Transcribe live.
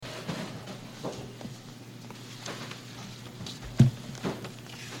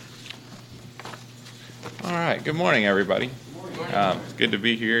right, good morning, everybody. It's good to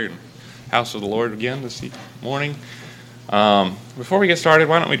be here in the house of the Lord again this morning. Before we get started,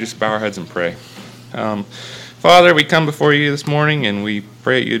 why don't we just bow our heads and pray? Father, we come before you this morning, and we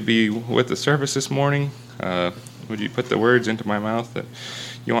pray you'd be with the service this morning. Would you put the words into my mouth that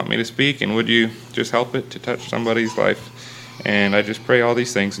you want me to speak, and would you just help it to touch somebody's life? And I just pray all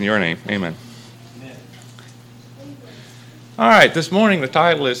these things in your name. Amen. All right, this morning the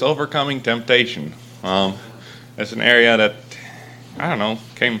title is Overcoming Temptation. It's an area that, I don't know,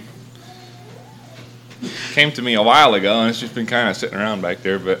 came to me a while ago, and it's just been kind of sitting around back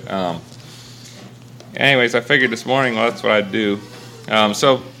there. But anyways, I figured this morning, well, that's what I'd do.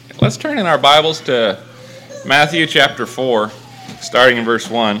 So let's turn in our Bibles to Matthew chapter 4, starting in verse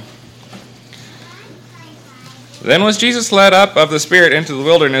 1. Then was Jesus led up of the Spirit into the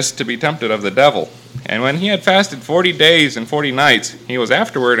wilderness to be tempted of the devil. And when he had fasted 40 days and 40 nights, he was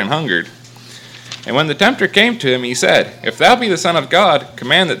afterward and hungered. And when the tempter came to him, he said, If thou be the Son of God,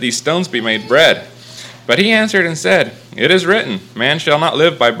 command that these stones be made bread. But he answered and said, It is written, Man shall not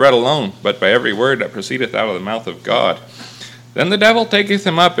live by bread alone, but by every word that proceedeth out of the mouth of God. Then the devil taketh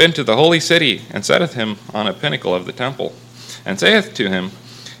him up into the holy city, and setteth him on a pinnacle of the temple, and saith to him,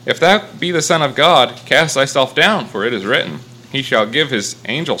 If thou be the Son of God, cast thyself down, for it is written, He shall give his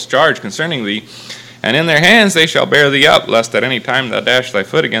angels charge concerning thee, and in their hands they shall bear thee up, lest at any time thou dash thy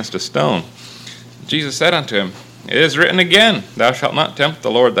foot against a stone. Jesus said unto him, It is written again, Thou shalt not tempt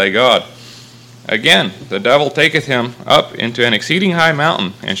the Lord thy God. Again, the devil taketh him up into an exceeding high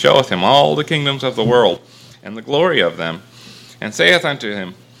mountain, and showeth him all the kingdoms of the world, and the glory of them, and saith unto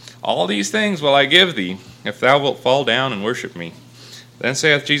him, All these things will I give thee, if thou wilt fall down and worship me. Then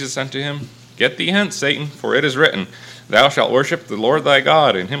saith Jesus unto him, Get thee hence, Satan, for it is written, Thou shalt worship the Lord thy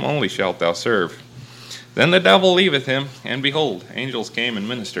God, and him only shalt thou serve. Then the devil leaveth him, and behold, angels came and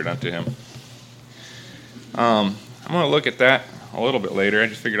ministered unto him. I'm going to look at that a little bit later. I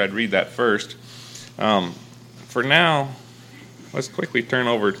just figured I'd read that first. For now, let's quickly turn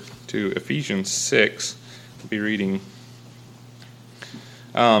over to Ephesians 6. I'll be reading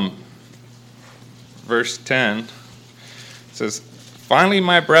verse 10. It says, Finally,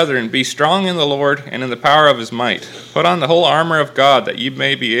 my brethren, be strong in the Lord and in the power of his might. Put on the whole armor of God, that ye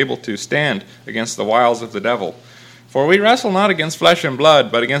may be able to stand against the wiles of the devil. For we wrestle not against flesh and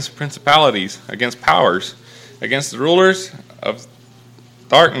blood, but against principalities, against powers, against the rulers of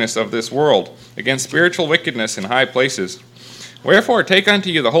darkness of this world, against spiritual wickedness in high places. Wherefore take unto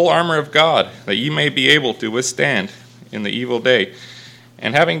you the whole armor of God, that ye may be able to withstand in the evil day.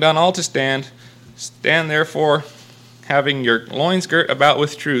 And having done all to stand, stand therefore, having your loins girt about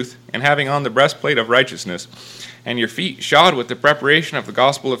with truth, and having on the breastplate of righteousness, and your feet shod with the preparation of the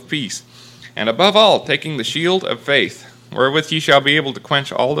gospel of peace. And above all, taking the shield of faith, wherewith ye shall be able to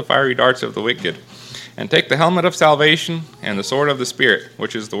quench all the fiery darts of the wicked. And take the helmet of salvation, and the sword of the Spirit,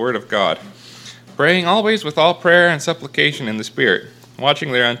 which is the word of God. Praying always with all prayer and supplication in the Spirit,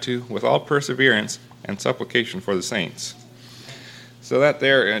 watching thereunto with all perseverance and supplication for the saints. So that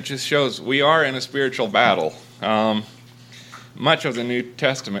there, it just shows we are in a spiritual battle. Much of the New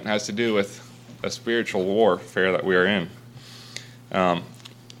Testament has to do with a spiritual warfare that we are in.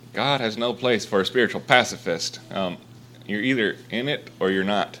 God has no place for a spiritual pacifist. You're either in it or you're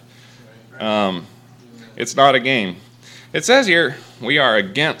not. It's not a game. It says here we are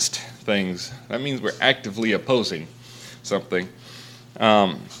against things. That means we're actively opposing something.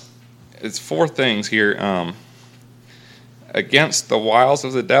 It's four things here. Against the wiles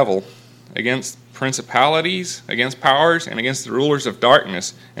of the devil, against principalities, against powers, and against the rulers of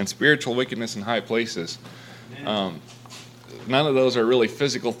darkness and spiritual wickedness in high places. None of those are really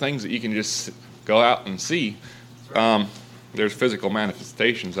physical things that you can just go out and see. There's physical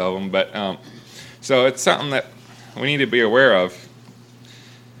manifestations of them, but so it's something that we need to be aware of.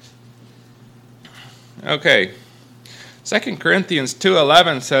 Okay, 2 Corinthians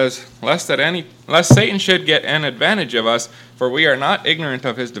 2:11 says, lest Satan should get an advantage of us, for we are not ignorant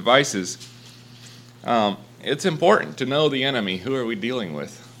of his devices. It's important to know the enemy. Who are we dealing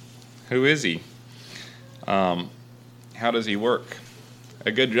with? Who is he? How does he work?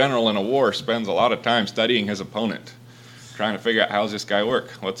 A good general in a war spends a lot of time studying his opponent, trying to figure out how's this guy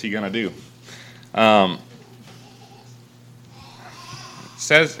work? What's he going to do? It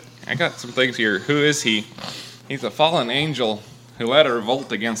says, I got some things here. Who is he? He's a fallen angel who led a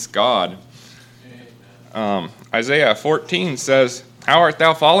revolt against God. Isaiah 14 says, How art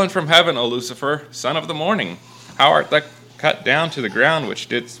thou fallen from heaven, O Lucifer, son of the morning? How art thou cut down to the ground, which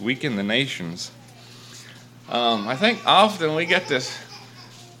didst weaken the nations? I think often we get this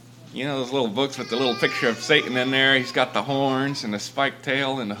You know those little books with the little picture of Satan in there? He's got the horns and the spiked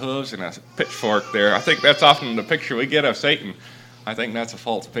tail and the hooves and a pitchfork there. I think that's often the picture we get of Satan. I think that's a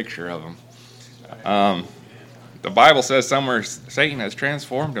false picture of him. The Bible says somewhere Satan has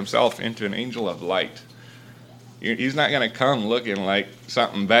transformed himself into an angel of light. He's not going to come looking like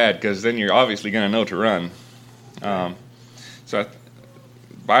something bad, because then you're obviously going to know to run. So the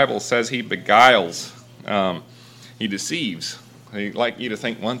Bible says he beguiles. He deceives. He'd like you to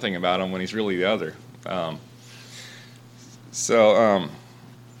think one thing about him when he's really the other.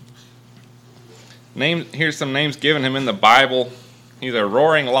 Here's some names given him in the Bible. He's a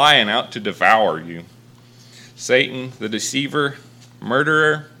roaring lion out to devour you. Satan, the deceiver,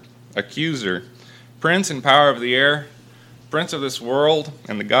 murderer, accuser, prince and power of the air, prince of this world,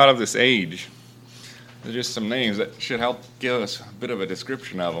 and the god of this age. They're just some names that should help give us a bit of a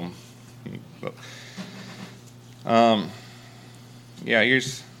description of them.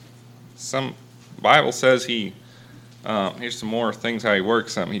 Here's some Bible says here's some more things how he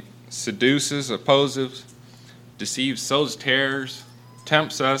works. He seduces, opposes, deceives, sows tares,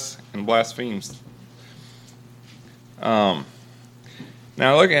 tempts us, and blasphemes. Now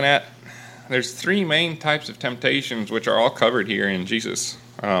looking at, there's three main types of temptations which are all covered here in Jesus'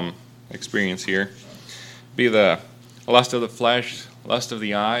 experience here. Be the lust of the flesh, lust of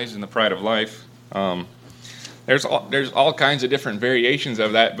the eyes, and the pride of life. There's all kinds of different variations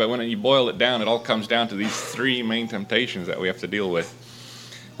of that, but when you boil it down, it all comes down to these three main temptations that we have to deal with.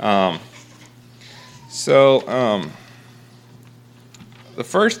 The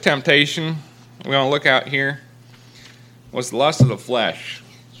first temptation we're going to look at here was the lust of the flesh.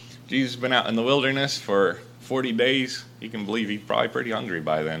 Jesus has been out in the wilderness for 40 days. You can believe he's probably pretty hungry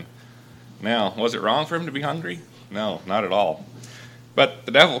by then. Now, was it wrong for him to be hungry? No, not at all. But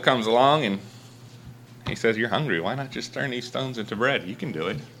the devil comes along and he says, "You're hungry. Why not just turn these stones into bread? You can do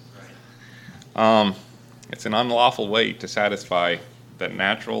it." It's an unlawful way to satisfy that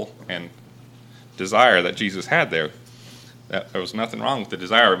natural and desire that Jesus had there. There was nothing wrong with the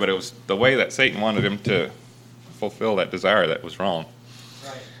desire, but it was the way that Satan wanted him to fulfill that desire that was wrong.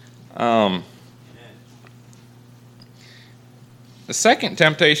 Right. The second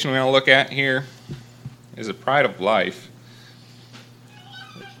temptation we're going to look at here is the pride of life.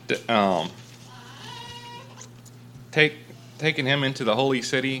 Taking him into the holy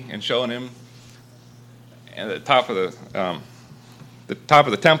city and showing him at the top of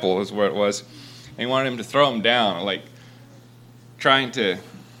the temple is where it was, and he wanted him to throw him down, like trying to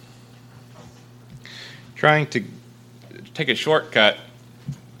take a shortcut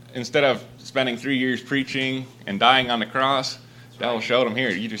instead of spending 3 years preaching and dying on the cross. The devil showed him, here,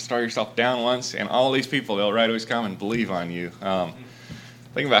 you just throw yourself down once, and all these people, they'll right always come and believe on you.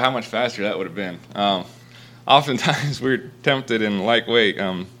 Think about how much faster that would have been. Oftentimes we're tempted in like way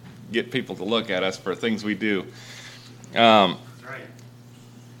get people to look at us for things we do.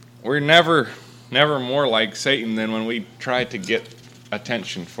 We're never more like Satan than when we try to get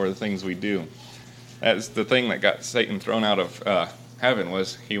attention for the things we do. That's the thing that got Satan thrown out of heaven,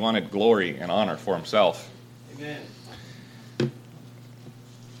 was he wanted glory and honor for himself. Amen.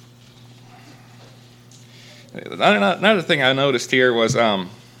 Another thing I noticed here was it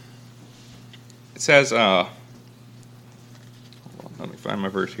says, let me find my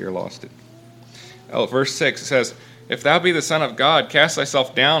verse here, lost it. Verse 6, it says, "If thou be the Son of God, cast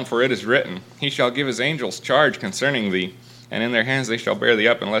thyself down, for it is written, He shall give His angels charge concerning thee, and in their hands they shall bear thee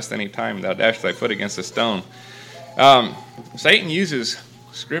up, unless any time thou dash thy foot against a stone." Satan uses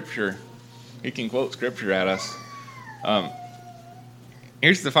Scripture. He can quote Scripture at us.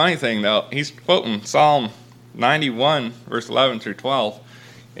 Here's the funny thing, though. He's quoting Psalm 91, verse 11 through 12,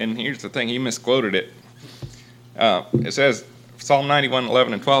 and here's the thing. He misquoted it. It says, Psalm 91,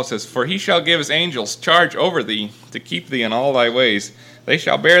 11 and 12 says, "For he shall give his angels charge over thee, to keep thee in all thy ways. They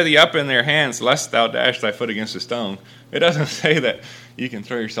shall bear thee up in their hands, lest thou dash thy foot against a stone." It doesn't say that you can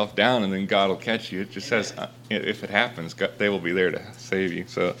throw yourself down and then God will catch you. It just says, if it happens, God, they will be there to save you.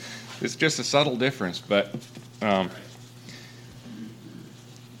 So it's just a subtle difference, but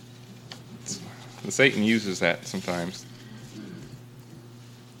Satan uses that sometimes.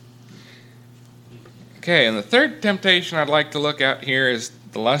 Okay, and the third temptation I'd like to look at here is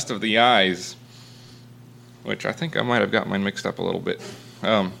the lust of the eyes, which I think I might have got mine mixed up a little bit.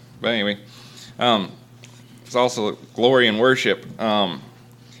 But anyway, it's also glory and worship.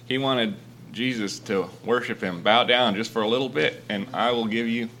 He wanted Jesus to worship him, bow down just for a little bit, and I will give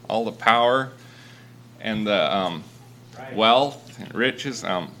you all the power and the wealth and riches,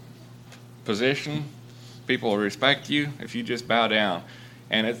 position. People will respect you if you just bow down.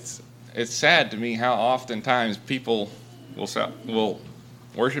 And it's sad to me how oftentimes people will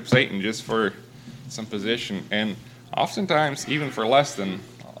worship Satan just for some position, and oftentimes even for less than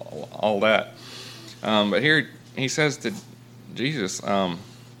all that. But here he says to Jesus,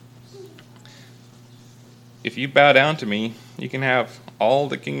 if you bow down to me, you can have all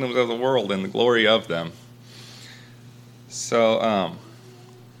the kingdoms of the world and the glory of them. So,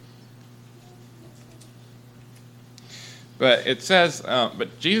 but it says,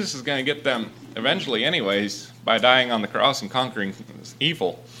 but Jesus is going to get them eventually anyways by dying on the cross and conquering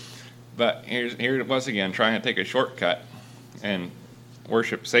evil. But here it was again, trying to take a shortcut and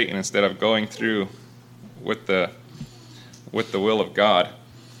worship Satan instead of going through with the will of God.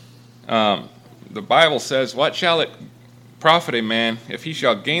 The Bible says, "What shall it profit a man if he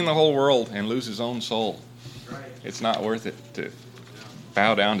shall gain the whole world and lose his own soul?" Right. It's not worth it to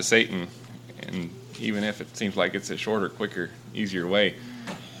bow down to Satan, and even if it seems like it's a shorter, quicker, easier way.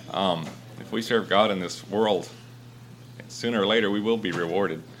 If we serve God in this world, sooner or later we will be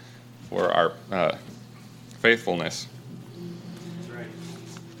rewarded for our faithfulness. That's right.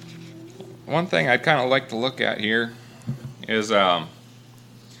 One thing I'd kind of like to look at here is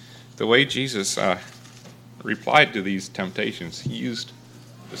the way Jesus replied to these temptations. He used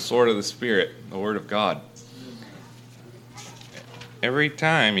the sword of the Spirit, the Word of God. Every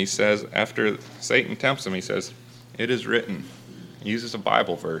time he says, after Satan tempts him, he says, "It is written." He uses a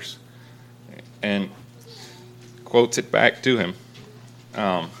Bible verse and quotes it back to him.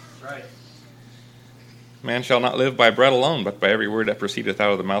 Right. Man shall not live by bread alone, but by every word that proceedeth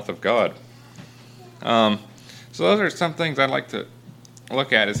out of the mouth of God. So those are some things I'd like to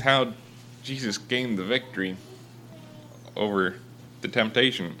look at, is how Jesus gained the victory over the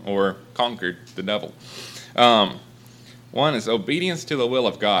temptation or conquered the devil. One is obedience to the will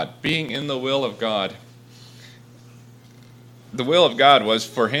of God, being in the will of God. The will of God was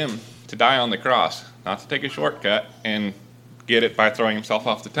for him to die on the cross, not to take a shortcut and get it by throwing himself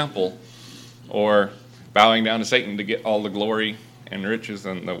off the temple or bowing down to Satan to get all the glory and riches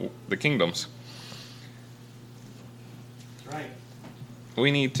and the kingdoms. Right.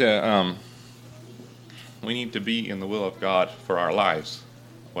 We need to be in the will of God for our lives,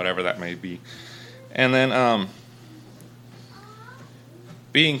 whatever that may be. And then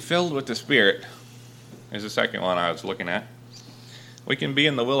being filled with the Spirit is the second one I was looking at. We can be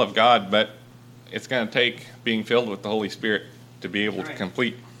in the will of God, but it's going to take being filled with the Holy Spirit to be able to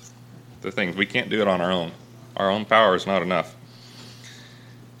complete the things. We can't do it on our own. Our own power is not enough.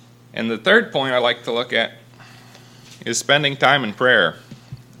 And the third point I like to look at is spending time in prayer.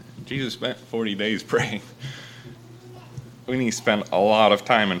 Jesus spent 40 days praying. We need to spend a lot of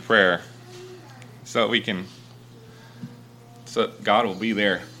time in prayer so God will be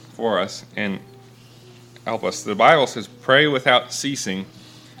there for us and help us. The Bible says, "Pray without ceasing."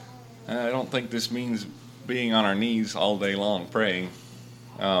 I don't think this means being on our knees all day long praying.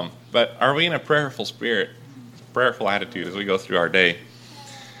 But are we in a prayerful spirit, prayerful attitude as we go through our day?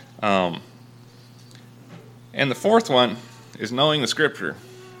 And the fourth one is knowing the Scripture.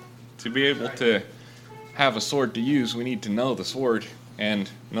 To be able to have a sword to use, we need to know the sword and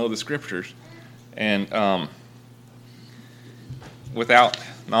know the Scriptures. And without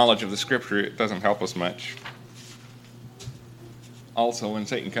knowledge of the Scripture, it doesn't help us much. Also, when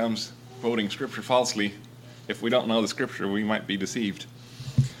Satan comes quoting Scripture falsely, if we don't know the Scripture, we might be deceived.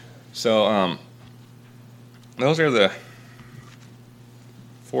 So those are the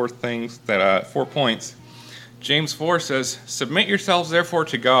 4 points. James 4 says, "Submit yourselves therefore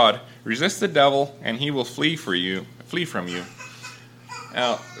to God, resist the devil, and he will flee from you."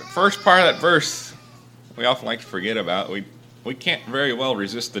 Now, the first part of that verse we often like to forget about. We can't very well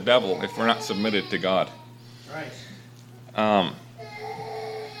resist the devil if we're not submitted to God. Right.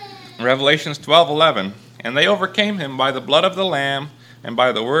 Revelations 12:11, "And they overcame him by the blood of the Lamb and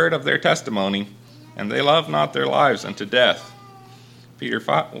by the word of their testimony, and they loved not their lives unto death."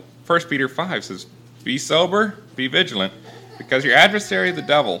 1 Peter 5 says, "Be sober, be vigilant, because your adversary the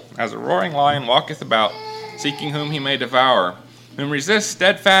devil, as a roaring lion, walketh about, seeking whom he may devour, whom resist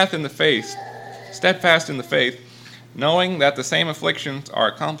steadfast in the faith, knowing that the same afflictions are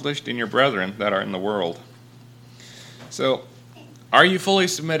accomplished in your brethren that are in the world." So, are you fully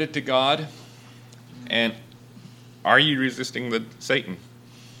submitted to God? And are you resisting Satan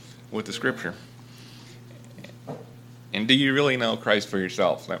with the Scripture? And do you really know Christ for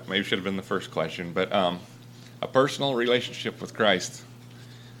yourself? That maybe should have been the first question. But a personal relationship with Christ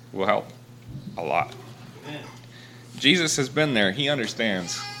will help a lot. Amen. Jesus has been there. He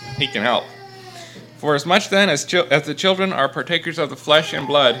understands. He can help. "For as much then as the children are partakers of the flesh and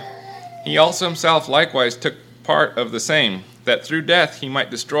blood, he also himself likewise took part of the same, that through death he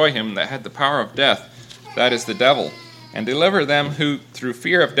might destroy him that had the power of death, that is the devil, and deliver them who through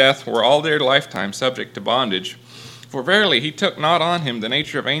fear of death were all their lifetime subject to bondage. For verily he took not on him the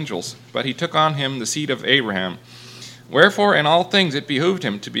nature of angels, but he took on him the seed of Abraham. Wherefore in all things it behooved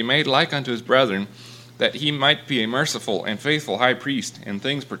him to be made like unto his brethren, that he might be a merciful and faithful high priest in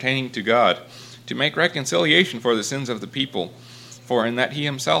things pertaining to God, to make reconciliation for the sins of the people. For in that he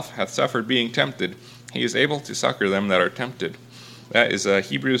himself hath suffered being tempted, he is able to succor them that are tempted. That is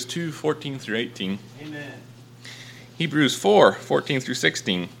Hebrews 2:14 through 18. Amen. Hebrews 4:14 through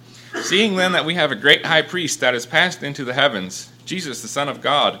 16. Seeing then that we have a great high priest that is passed into the heavens, Jesus the Son of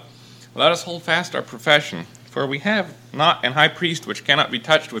God, let us hold fast our profession. For we have not an high priest which cannot be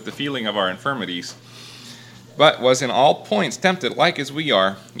touched with the feeling of our infirmities, but was in all points tempted like as we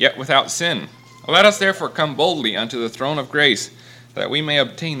are, yet without sin. Let us therefore come boldly unto the throne of grace, that we may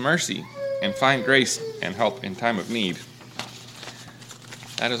obtain mercy and find grace and help in time of need.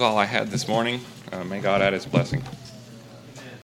 That is all I had this morning. May God add his blessing.